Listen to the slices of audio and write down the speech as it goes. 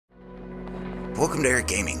welcome to Eric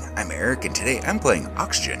Gaming. I'm Eric, and today I'm playing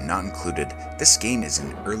Oxygen Not Included. This game is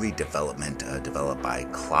in early development, developed by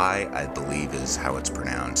Cly, I believe is how it's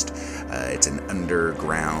pronounced. It's an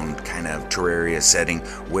underground kind of Terraria setting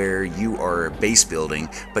where you are base building,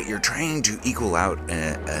 but you're trying to equal out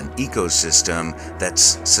an ecosystem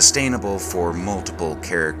that's sustainable for multiple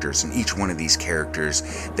characters, and each one of these characters,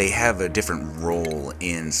 they have a different role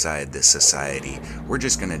inside the society. We're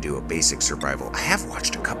just going to do a basic survival. I have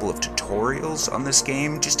watched a couple of tutorials on this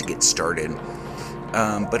game just to get started,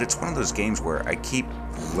 but it's one of those games where I keep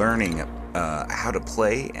learning how to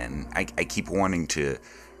play, and I keep wanting to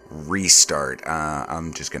restart.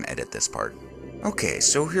 I'm just going to edit this part. Okay,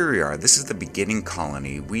 so here we are. This is the beginning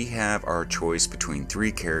colony. We have our choice between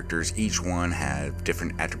 3 characters. Each one have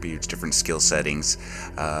different attributes, different skill settings.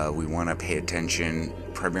 We want to pay attention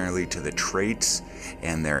primarily to the traits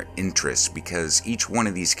and their interests, because each one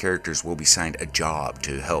of these characters will be assigned a job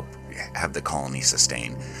to help have the colony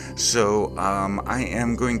sustain. So I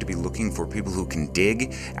am going to be looking for people who can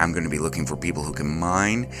dig. I'm going to be looking for people who can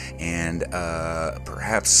mine, and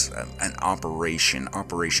perhaps an operation.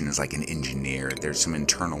 Operation is like an engineer. There's some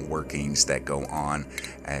internal workings that go on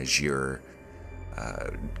as your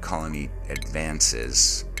colony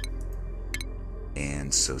advances.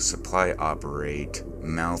 And so supply, operate,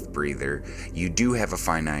 mouth breather. You do have a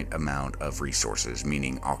finite amount of resources,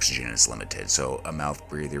 meaning oxygen is limited. So a mouth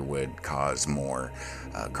breather would cause more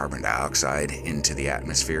carbon dioxide into the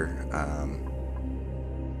atmosphere.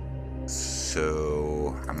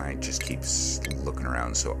 So I might just keep looking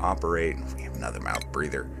around. So operate, we have another mouth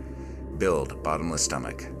breather. Build, bottomless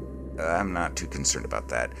stomach. I'm not too concerned about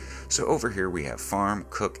that. So over here we have farm,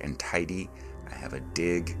 cook, and tidy. I have a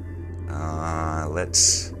dig.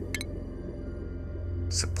 Let's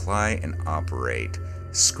supply and operate.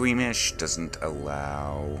 Squeamish doesn't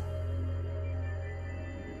allow.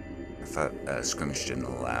 I thought Squeamish didn't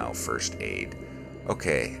allow first aid.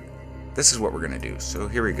 Okay, this is what we're gonna do. So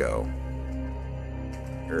here we go.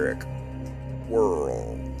 Eric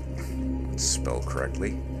World. Let's spell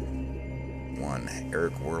correctly. 1.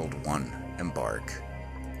 Eric World 1. Embark.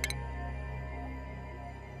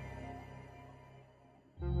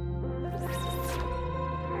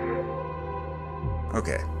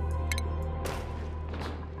 Okay,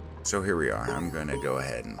 so here we are. I'm going to go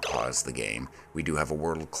ahead and pause the game. We do have a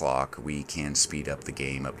world clock. We can speed up the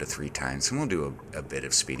game up to 3 times, and we'll do a bit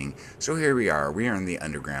of speeding. So here we are. We are in the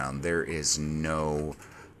underground. There is no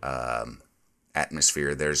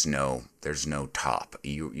atmosphere. There's no top.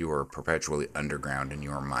 You are perpetually underground, and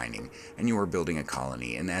you are mining, and you are building a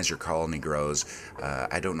colony. And as your colony grows,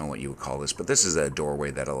 I don't know what you would call this, but this is a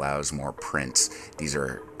doorway that allows more prints. These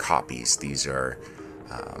are copies. These are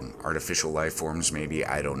artificial life forms, maybe,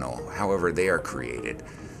 I don't know. However, they are created.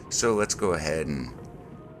 So let's go ahead and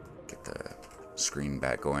get the screen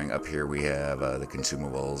back going. Up here we have the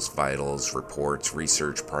consumables, vitals, reports,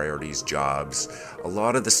 research, priorities, jobs. A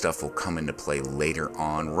lot of the stuff will come into play later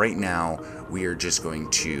on. Right now, we are just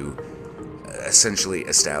going to essentially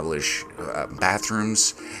establish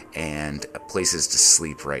bathrooms and places to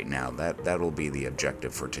sleep right now. That'll be the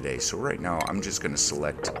objective for today. So right now I'm just going to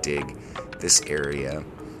select dig this area.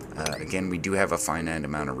 Again, we do have a finite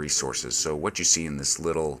amount of resources, so what you see in this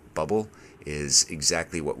little bubble is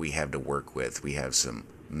exactly what we have to work with. We have some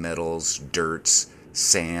metals, dirts,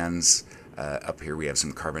 sands. Up here we have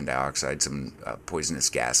some carbon dioxide, some poisonous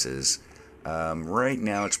gases. Right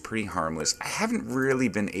now it's pretty harmless. I haven't really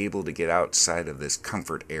been able to get outside of this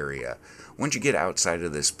comfort area. Once you get outside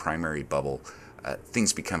of this primary bubble,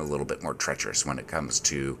 things become a little bit more treacherous when it comes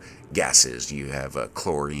to gases. You have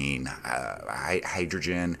chlorine,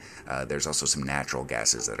 hydrogen, there's also some natural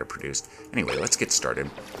gases that are produced. Anyway, let's get started.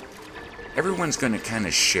 Everyone's going to kind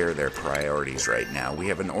of share their priorities right now. We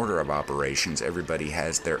have an order of operations. Everybody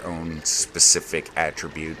has their own specific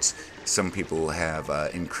attributes. Some people have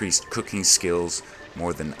increased cooking skills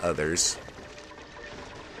more than others.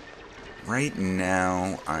 Right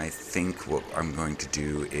now, I think what I'm going to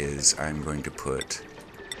do is I'm going to put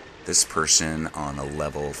this person on a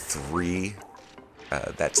level 3.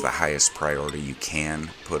 That's the highest priority you can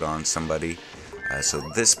put on somebody. So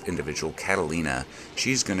this individual, Catalina,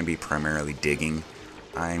 she's going to be primarily digging.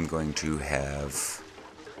 I'm going to have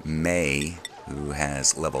May, who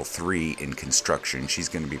has level 3 in construction. She's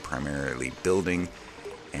going to be primarily building,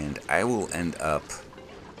 and I will end up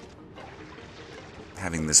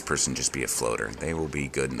having this person just be a floater. They will be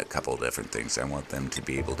good in a couple of different things. I want them to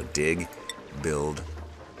be able to dig, build.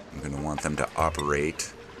 I'm going to want them to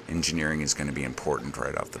operate. Engineering is going to be important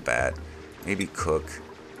right off the bat. Maybe cook,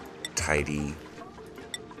 tidy.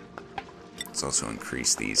 Let's also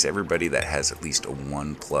increase these. Everybody that has at least a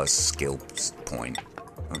 1+ skill point.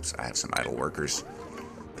 Oops, I have some idle workers.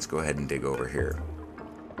 Let's go ahead and dig over here.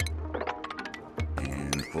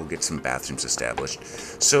 And we'll get some bathrooms established.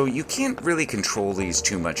 So you can't really control these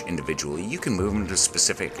too much individually. You can move them to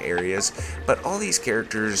specific areas, but all these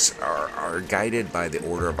characters are guided by the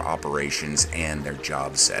order of operations and their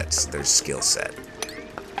job sets, their skill set.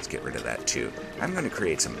 Let's get rid of that too. I'm going to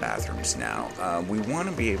create some bathrooms now. We want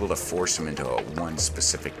to be able to force them into one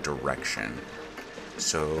specific direction.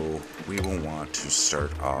 So we will want to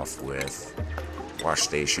start off with wash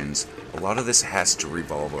stations. A lot of this has to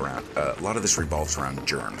revolve around, a lot of this revolves around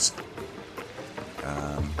germs.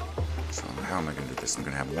 So how am I going to do this? I'm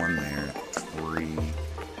going to have 1 there, 3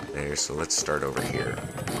 there, so let's start over here.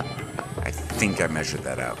 I think I measured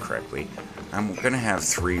that out correctly. I'm going to have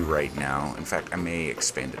 3 right now. In fact, I may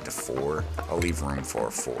expand it to 4. I'll leave room for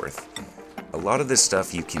a 4th. A lot of this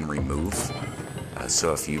stuff you can remove.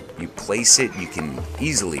 So if you place it, you can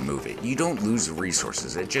easily move it. You don't lose the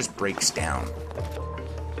resources. It just breaks down.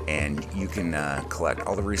 And you can collect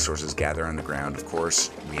all the resources, gather on the ground. Of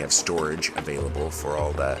course, we have storage available for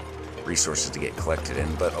all the resources to get collected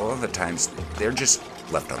in, but a lot of the times they're just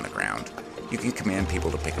left on the ground. You can command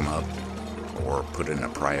people to pick them up or put in a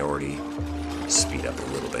priority, speed up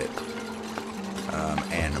a little bit,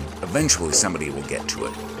 and eventually somebody will get to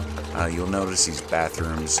it. You'll notice these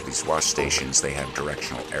bathrooms, these wash stations, they have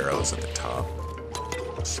directional arrows at the top.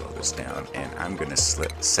 Slow this down, and I'm going to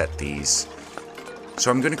set these. So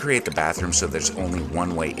I'm going to create the bathroom so there's only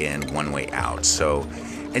one way in, one way out. So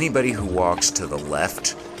anybody who walks to the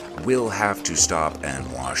left will have to stop and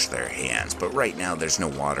wash their hands. But right now there's no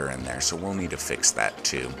water in there, so we'll need to fix that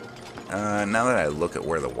too. Now that I look at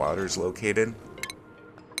where the water's located,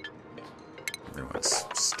 everyone's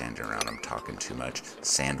standing around, I'm talking too much.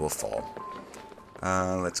 Sand will fall.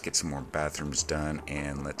 Let's get some more bathrooms done,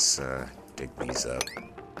 and let's dig these up,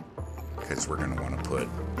 because we're going to want to put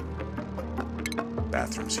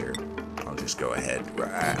bathrooms here. I'll just go ahead.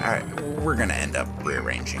 We're going to end up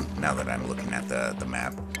rearranging now that I'm looking at the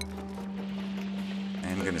map.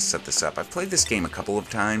 I'm going to set this up. I've played this game a couple of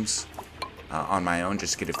times on my own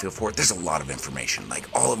just to get a feel for it. There's a lot of information. Like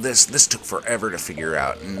all of this took forever to figure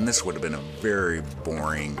out, and this would have been a very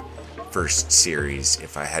boring first series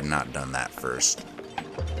if I had not done that first.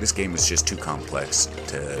 This game was just too complex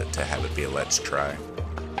to have it be a let's try.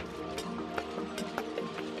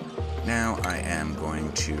 Now I am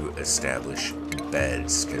going to establish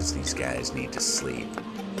beds, because these guys need to sleep.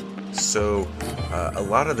 So a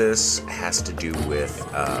lot of this has to do with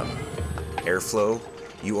airflow.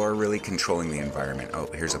 You are really controlling the environment. Oh,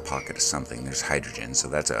 here's a pocket of something. There's hydrogen, so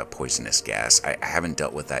that's a poisonous gas. I haven't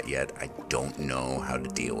dealt with that yet. I don't know how to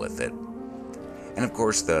deal with it. And of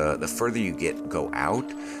course, the further you go out,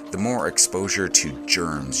 the more exposure to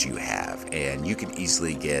germs you have. And you can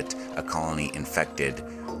easily get a colony infected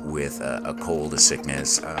with a cold, a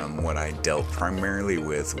sickness. What I dealt primarily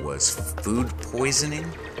with was food poisoning.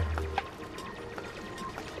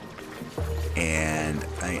 And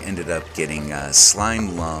I ended up getting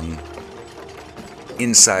slime lung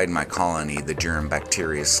inside my colony, the germ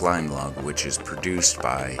bacteria slime lung, which is produced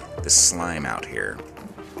by the slime out here.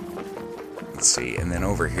 Let's see, and then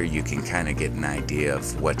over here you can kind of get an idea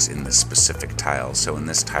of what's in the specific tile. So in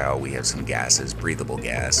this tile we have some gases, breathable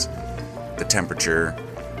gas, the temperature,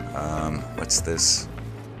 what's this?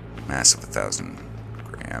 Mass of 1,000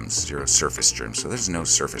 grams, 0 surface germs. So there's no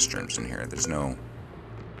surface germs in here. There's no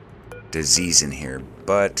disease in here,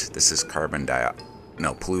 but this is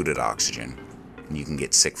polluted oxygen. And you can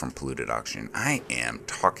get sick from polluted oxygen. I am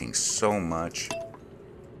talking so much.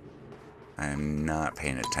 I am not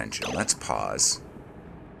paying attention. Let's pause.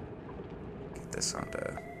 Get this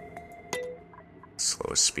onto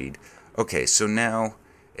slowest speed. Okay, so now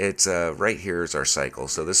it's right here is our cycle.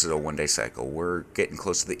 So this is a one-day cycle. We're getting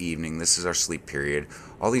close to the evening. This is our sleep period.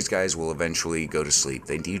 All these guys will eventually go to sleep.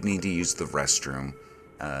 They do need to use the restroom.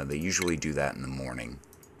 They usually do that in the morning.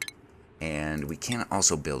 And we can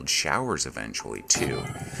also build showers eventually too.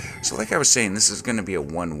 So like I was saying, this is going to be a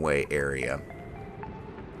one-way area.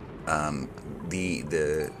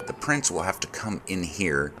 The prince will have to come in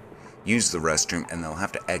here, use the restroom, and they'll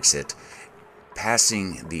have to exit,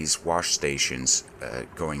 passing these wash stations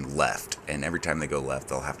going left. And every time they go left,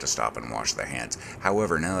 they'll have to stop and wash their hands.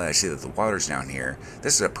 However, now that I see that the water's down here,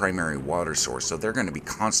 this is a primary water source, so they're going to be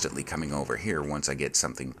constantly coming over here once I get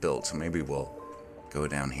something built. So maybe we'll go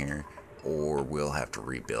down here, or we'll have to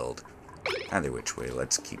rebuild. Either which way,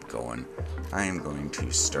 let's keep going. I am going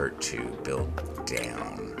to start to build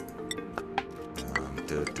down.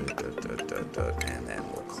 And then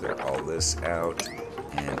we'll clear all this out.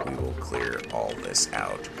 and we will clear all this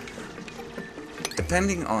out.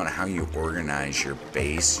 Depending on how you organize your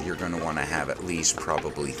base, you're going to want to have at least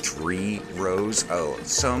probably 3 rows. Oh,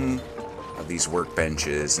 some of these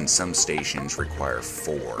workbenches and some stations require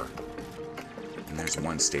 4. And there's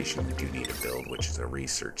one station we do need to build, which is a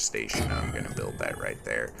research station. I'm going to build that right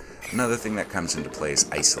there. Another thing that comes into play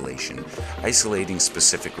is isolation. Isolating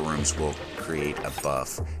specific rooms will create a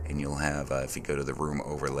buff, and you'll have, if you go to the room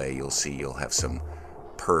overlay, you'll see you'll have some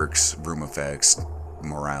perks, room effects,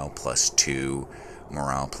 morale +2,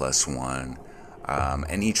 morale +1,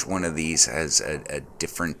 and each one of these has a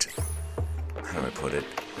different, how do I put it,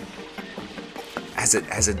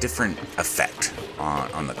 has a different effect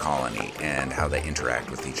on the colony and how they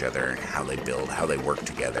interact with each other and how they build, how they work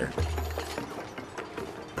together.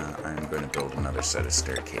 I'm going to build another set of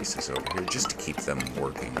staircases over here just to keep them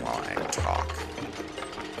working while I talk.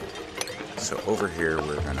 So over here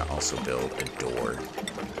we're going to also build a door,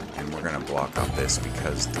 and we're going to block off this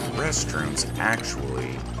because the restrooms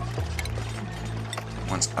actually,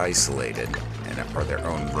 once isolated and are their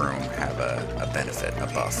own room, have a benefit, a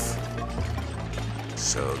buff.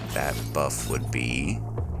 So that buff would be,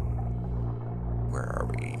 where are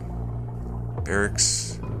we?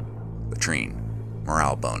 Barracks, latrine,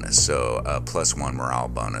 morale bonus. So a +1 morale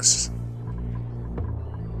bonus.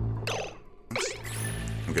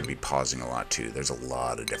 I'm going to be pausing a lot too. There's a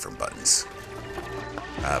lot of different buttons.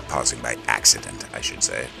 Pausing by accident, I should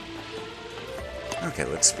say. Okay,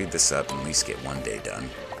 let's speed this up and at least get one day done.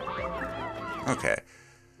 Okay,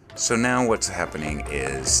 so now what's happening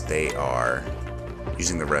is they are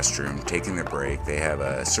using the restroom, taking their break. They have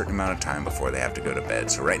a certain amount of time before they have to go to bed.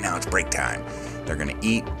 So right now it's break time. They're going to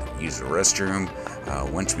eat, use the restroom.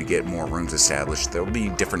 Once we get more rooms established, there'll be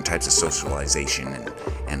different types of socialization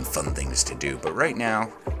and fun things to do. But right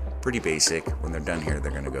now, pretty basic. When they're done here,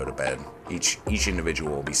 they're going to go to bed. Each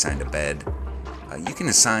individual will be assigned a bed. You can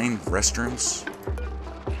assign restrooms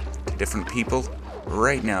to different people.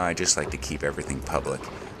 Right now, I just like to keep everything public.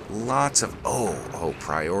 Lots of,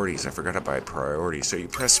 priorities. I forgot about priorities. So you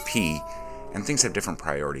press P, and things have different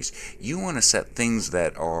priorities. You want to set things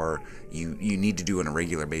that are, you need to do on a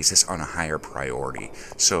regular basis on a higher priority.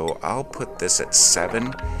 So I'll put this at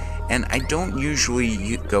 7, and I don't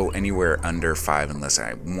usually go anywhere under 5 unless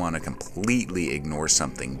I want to completely ignore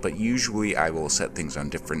something, but usually I will set things on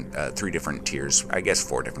different, 3 different tiers, I guess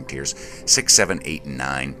 4 different tiers, 6, 7, 8, and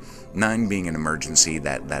 9. 9 being an emergency,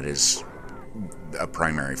 that is a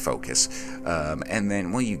primary focus. And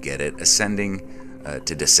then, well, you get it, ascending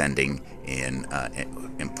to descending in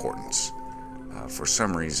importance. For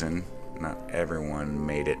some reason, not everyone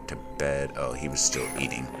made it to bed. Oh, he was still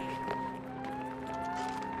eating.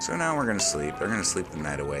 So now we're going to sleep. They're going to sleep the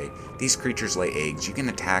night away. These creatures lay eggs. You can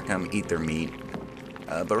attack them, eat their meat.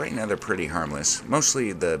 But right now they're pretty harmless.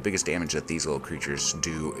 Mostly the biggest damage that these little creatures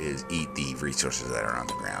do is eat the resources that are on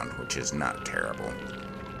the ground, which is not terrible.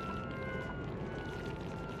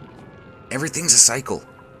 Everything's a cycle.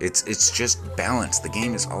 It's just balance. The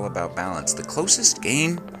game is all about balance. The closest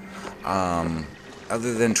game,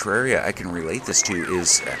 other than Terraria, I can relate this to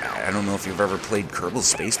is, I don't know if you've ever played Kerbal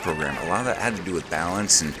Space Program. A lot of that had to do with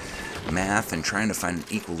balance and math and trying to find an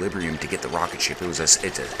equilibrium to get the rocket ship. It's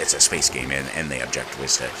a space game, and the objective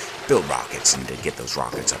was to build rockets and to get those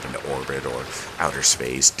rockets up into orbit or outer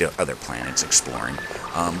space, to other planets exploring.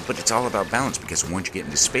 But it's all about balance, because once you get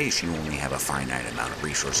into space, you only have a finite amount of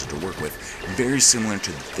resources to work with. Very similar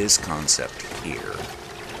to this concept here.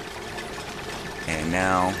 And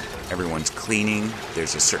now everyone's cleaning.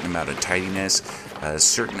 There's a certain amount of tidiness.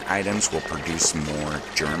 Certain items will produce more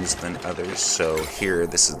germs than others. So here,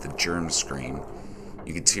 this is the germ screen.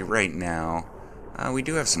 You can see right now, we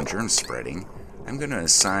do have some germ spreading. I'm going to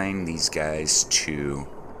assign these guys to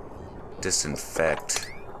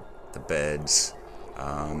disinfect the beds.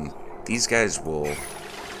 These guys will, in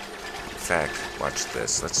fact, watch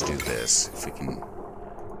this. Let's do this. If we can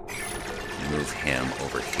move him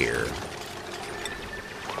over here.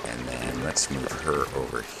 And then let's move her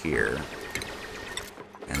over here.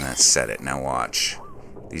 And that's set it. Now watch.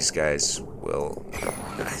 These guys will...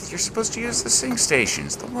 You're supposed to use the sink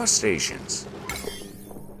stations, the wash stations.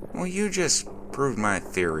 Well, you just proved my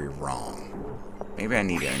theory wrong. Maybe I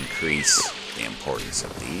need to increase the importance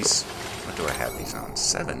of these. What do I have these on?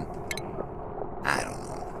 7? I don't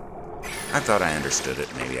know. I thought I understood it.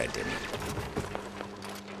 Maybe I didn't.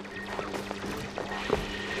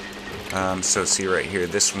 So see right here,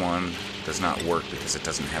 this one does not work because it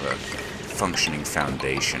doesn't have a functioning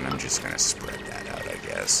foundation. I'm just going to spread that out, I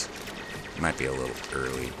guess. Might be a little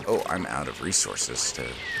early. Oh, I'm out of resources to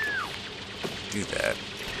do that.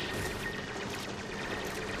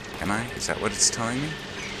 Am I? Is that what it's telling me?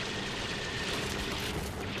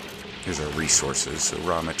 Here's our resources, so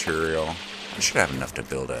raw material. I should have enough to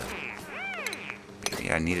build a...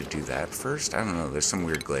 Yeah, I need to do that first. I don't know, there's some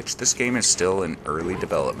weird glitch. This game is still in early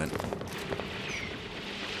development.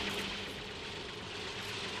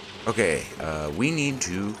 Okay, we need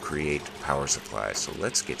to create power supplies, so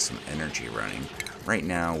let's get some energy running. Right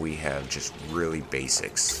now we have just really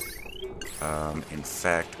basics. In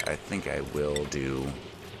fact, I think I will do...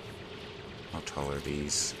 How tall are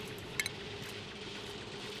these?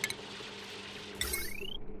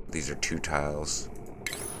 These are 2 tiles.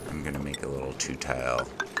 I'm going to make a little 2-tile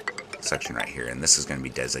section right here, and this is going to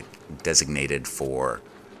be designated for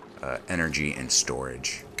energy and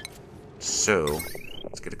storage. So,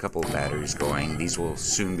 let's get a couple of batteries going. These will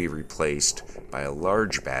soon be replaced by a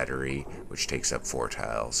large battery, which takes up 4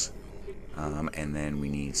 tiles. And then we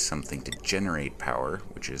need something to generate power,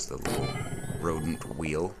 which is the little rodent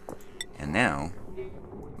wheel. And now,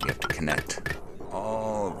 we have to connect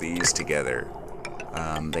all of these together.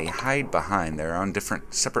 They hide behind, they're on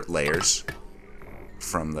separate layers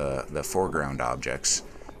from the foreground objects,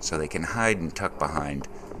 so they can hide and tuck behind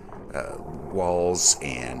walls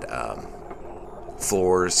and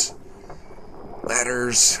floors,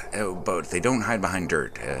 ladders, but they don't hide behind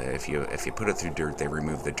dirt. If you put it through dirt, they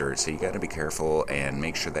remove the dirt, so you got to be careful and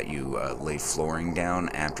make sure that you lay flooring down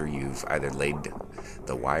after you've either laid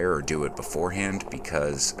the wire or do it beforehand,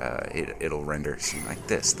 because it'll render something like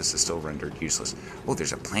this. This is still rendered useless. Oh,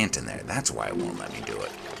 there's a plant in there. That's why it won't let me do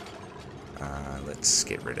it. Let's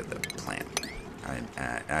get rid of the plant.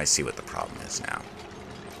 I see what the problem is now.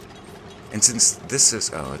 And since this is...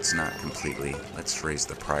 Oh, it's not completely... Let's raise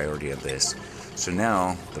the priority of this. So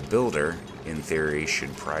now, the builder, in theory,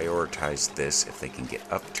 should prioritize this if they can get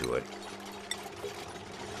up to it.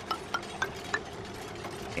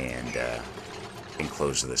 And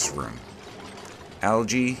enclose this room.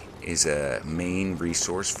 Algae is a main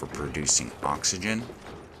resource for producing oxygen.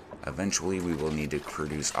 Eventually, we will need to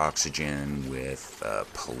produce oxygen with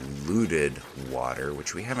polluted water,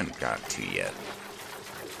 which we haven't got to yet.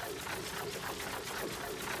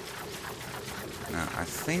 Now, I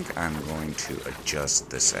think I'm going to adjust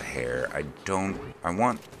this a hair. I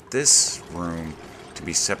want this room to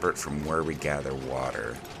be separate from where we gather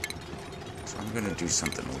water. So I'm going to do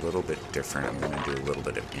something a little bit different. I'm going to do a little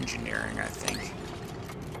bit of engineering, I think.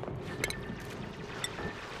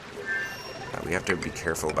 We have to be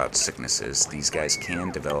careful about sicknesses. These guys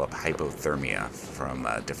can develop hypothermia from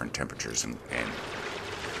different temperatures and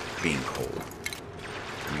being cold.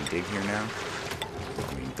 Can we dig here now?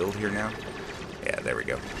 Can we build here now? Yeah, there we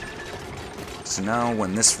go. So now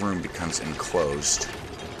when this room becomes enclosed...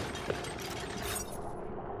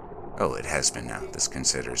 Oh, it has been now. This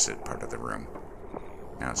considers it part of the room.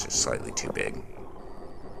 Now it's just slightly too big.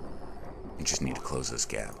 You just need to close this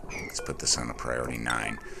gap. Let's put this on a priority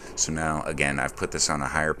 9. So now, again, I've put this on a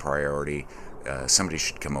higher priority. Somebody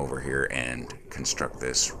should come over here and construct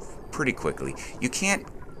this pretty quickly. You can't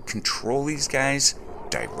control these guys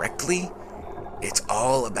directly. It's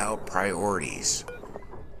all about priorities.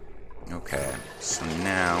 Okay, so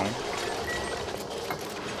now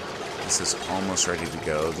this is almost ready to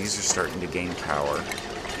go. These are starting to gain power.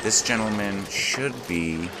 This gentleman should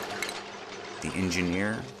be the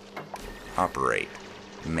engineer. Operate.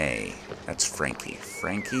 May. That's Frankie.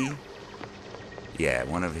 Frankie? Yeah,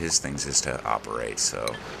 one of his things is to operate,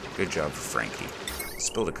 so good job for Frankie. Let's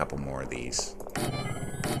build a couple more of these.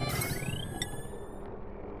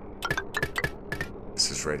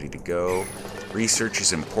 This is ready to go. Research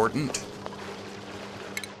is important.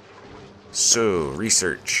 So,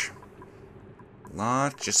 research.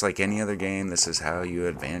 Just like any other game, this is how you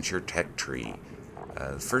advance your tech tree.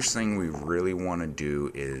 The first thing we really want to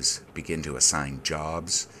do is begin to assign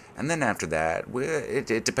jobs, and then after that,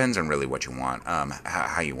 it depends on really what you want,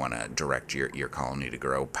 how you want to direct your colony to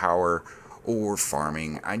grow. Power or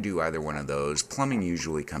farming, I do either one of those. Plumbing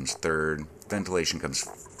usually comes third, ventilation comes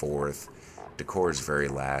fourth, decor is very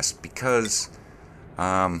last, because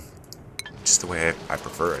just the way I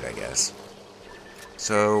prefer it, I guess.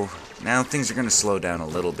 So now things are going to slow down a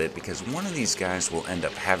little bit because one of these guys will end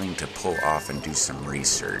up having to pull off and do some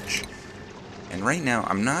research. And right now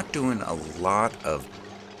I'm not doing a lot of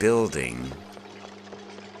building.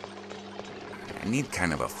 I need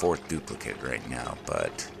kind of a fourth duplicate right now,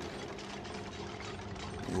 but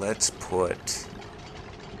let's put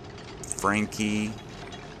Frankie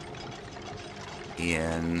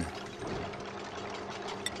in.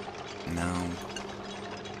 No.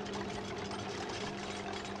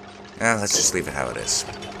 Let's just leave it how it is.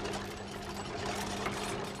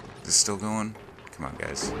 Is this still going? Come on,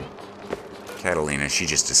 guys. Catalina, she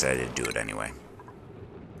just decided to do it anyway.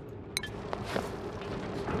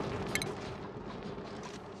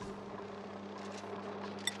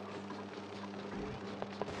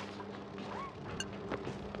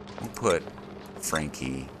 We'll put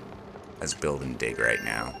Frankie as build and dig right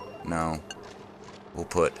now. No. We'll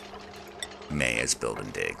put May as build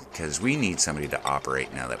and dig, because we need somebody to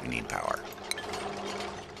operate now that we need power.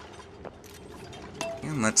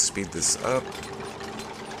 And let's speed this up.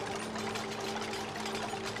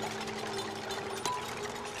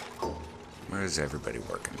 Where is everybody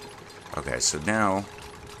working? Okay, so now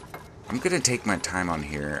I'm going to take my time on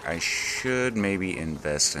here. I should maybe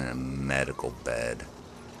invest in a medical bed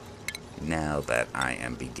now that I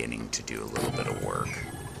am beginning to do a little bit of work.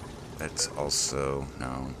 Let's also...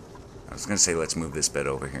 no. I was going to say let's move this bed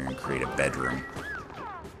over here and create a bedroom.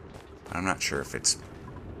 But I'm not sure if it's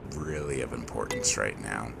really of importance right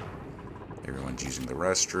now. Everyone's using the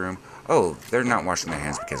restroom. Oh, they're not washing their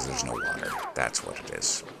hands because there's no water. That's what it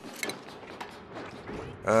is.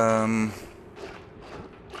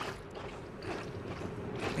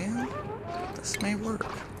 Yeah, this may work.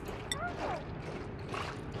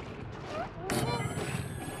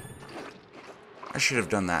 I should have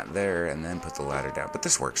done that there and then put the ladder down, but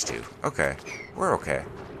this works too. Okay, we're okay.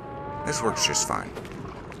 This works just fine.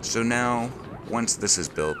 So now, once this is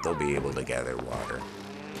built, they'll be able to gather water.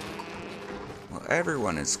 Well,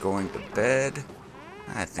 everyone is going to bed.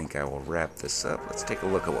 I think I will wrap this up. Let's take a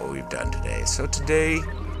look at what we've done today. So today,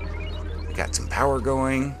 we got some power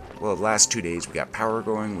going. Well, the last 2 days we got power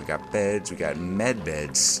going, we got beds, we got med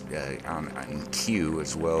beds on queue,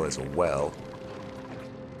 as well as a well,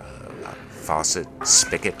 a faucet,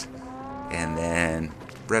 spigot, and then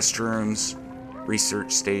restrooms,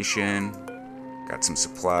 research station, got some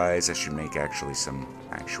supplies. I should make actually some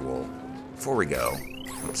actual, before we go,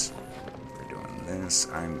 oops, we're doing this,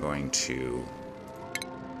 I'm going to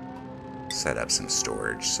set up some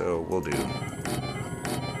storage. So we'll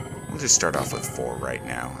just start off with 4 right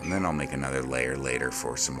now, and then I'll make another layer later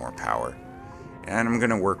for some more power. And I'm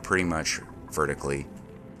gonna work pretty much vertically.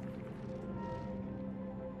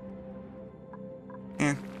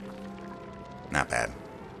 Not bad.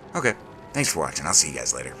 Okay, thanks for watching. I'll see you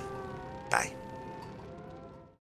guys later. Bye.